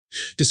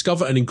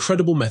Discover an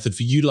incredible method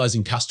for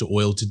utilizing castor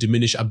oil to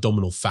diminish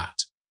abdominal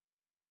fat.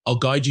 I'll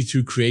guide you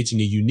through creating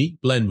a unique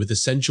blend with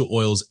essential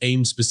oils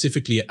aimed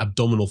specifically at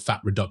abdominal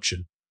fat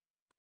reduction.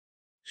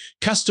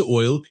 Castor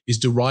oil is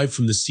derived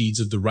from the seeds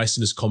of the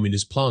Ricinus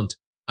communis plant,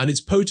 and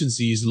its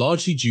potency is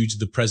largely due to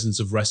the presence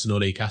of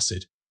ricinoleic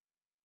acid.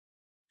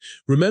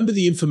 Remember,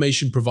 the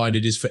information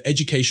provided is for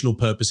educational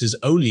purposes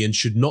only and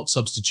should not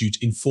substitute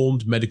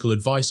informed medical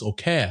advice or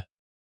care.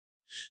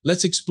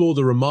 Let's explore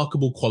the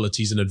remarkable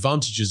qualities and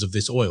advantages of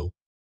this oil.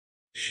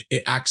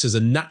 It acts as a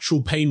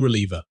natural pain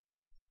reliever.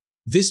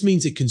 This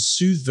means it can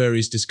soothe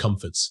various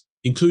discomforts,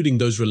 including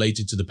those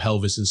related to the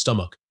pelvis and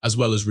stomach, as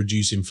well as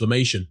reduce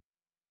inflammation.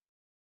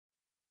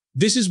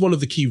 This is one of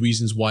the key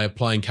reasons why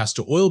applying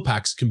castor oil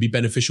packs can be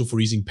beneficial for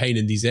easing pain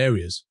in these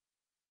areas.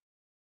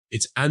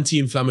 Its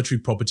anti-inflammatory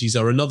properties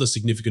are another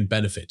significant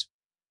benefit.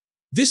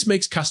 This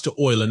makes castor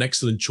oil an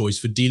excellent choice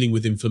for dealing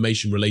with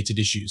inflammation-related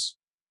issues.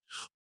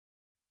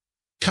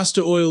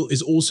 Castor oil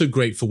is also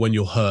great for when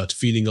you're hurt,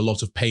 feeling a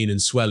lot of pain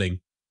and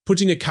swelling.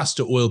 Putting a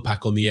castor oil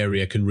pack on the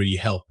area can really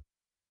help.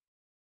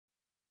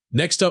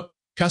 Next up,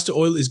 castor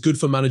oil is good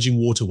for managing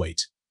water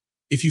weight.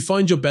 If you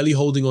find your belly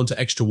holding onto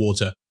extra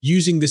water,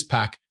 using this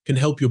pack can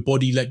help your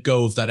body let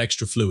go of that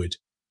extra fluid.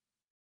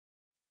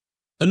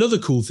 Another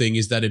cool thing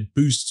is that it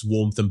boosts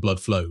warmth and blood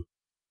flow.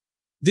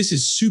 This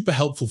is super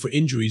helpful for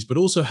injuries, but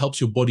also helps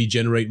your body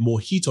generate more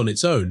heat on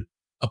its own,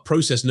 a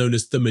process known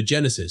as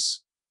thermogenesis.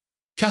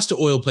 Castor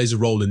oil plays a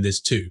role in this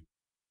too.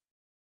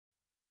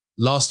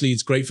 Lastly,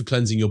 it's great for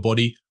cleansing your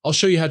body. I'll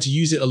show you how to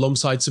use it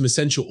alongside some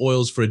essential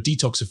oils for a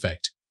detox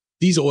effect.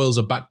 These oils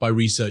are backed by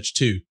research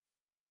too.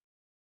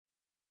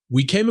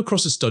 We came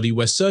across a study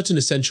where certain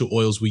essential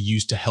oils were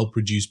used to help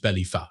reduce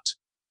belly fat.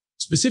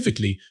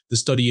 Specifically, the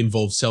study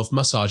involved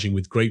self-massaging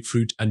with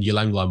grapefruit and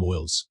ylang-ylang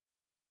oils.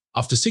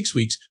 After 6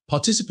 weeks,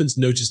 participants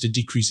noticed a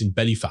decrease in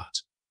belly fat.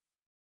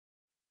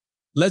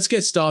 Let's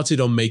get started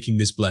on making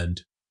this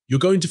blend. You're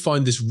going to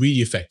find this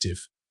really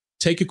effective.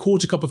 Take a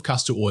 1/4 cup of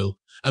castor oil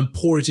and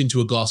pour it into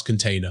a glass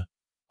container.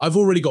 I've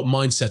already got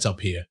mine set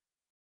up here.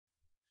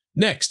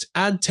 Next,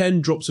 add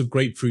 10 drops of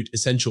grapefruit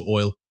essential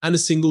oil and a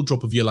single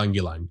drop of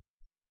ylang-ylang.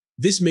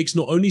 This mix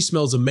not only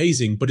smells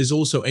amazing, but is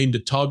also aimed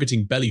at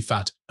targeting belly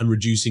fat and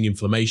reducing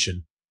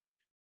inflammation.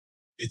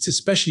 It's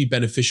especially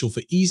beneficial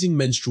for easing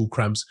menstrual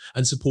cramps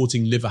and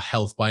supporting liver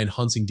health by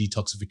enhancing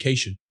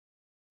detoxification.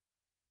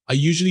 I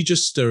usually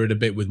just stir it a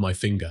bit with my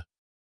finger.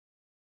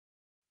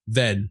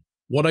 Then,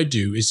 what I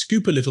do is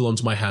scoop a little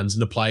onto my hands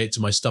and apply it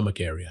to my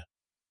stomach area.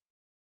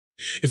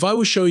 If I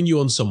was showing you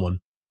on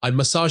someone, I'd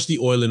massage the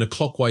oil in a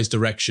clockwise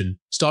direction,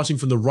 starting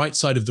from the right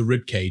side of the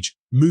rib cage,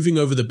 moving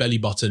over the belly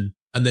button,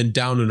 and then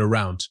down and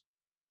around.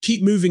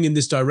 Keep moving in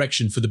this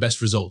direction for the best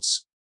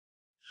results.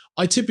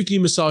 I typically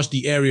massage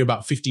the area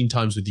about 15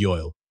 times with the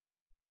oil.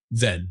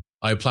 Then,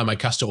 I apply my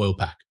castor oil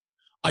pack.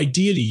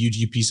 Ideally, you'd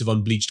use a piece of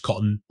unbleached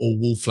cotton or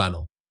wool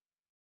flannel.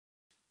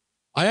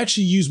 I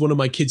actually use one of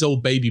my kids'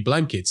 old baby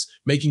blankets,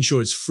 making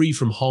sure it's free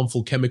from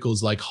harmful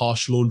chemicals like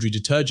harsh laundry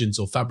detergents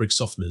or fabric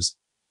softeners.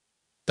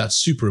 That's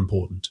super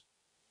important.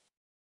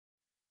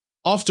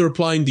 After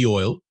applying the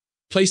oil,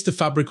 place the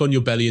fabric on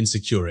your belly and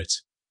secure it.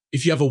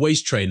 If you have a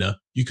waist trainer,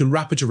 you can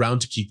wrap it around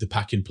to keep the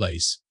pack in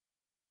place.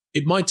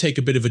 It might take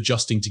a bit of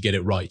adjusting to get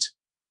it right.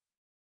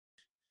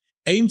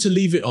 Aim to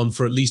leave it on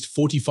for at least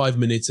 45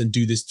 minutes and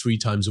do this 3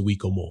 times a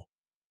week or more.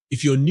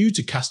 If you're new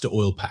to castor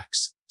oil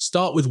packs,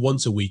 start with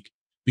once a week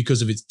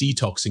because of its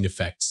detoxing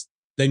effects,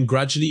 then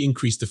gradually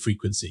increase the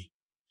frequency.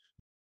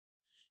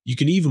 You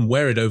can even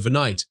wear it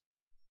overnight.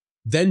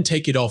 Then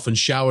take it off and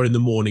shower in the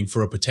morning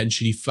for a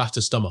potentially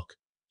flatter stomach.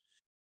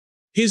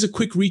 Here's a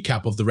quick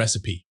recap of the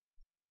recipe.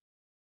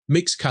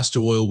 Mix castor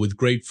oil with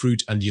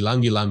grapefruit and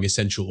ylang-ylang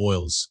essential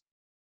oils.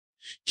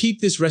 Keep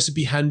this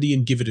recipe handy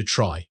and give it a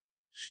try.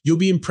 You'll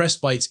be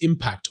impressed by its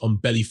impact on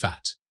belly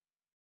fat.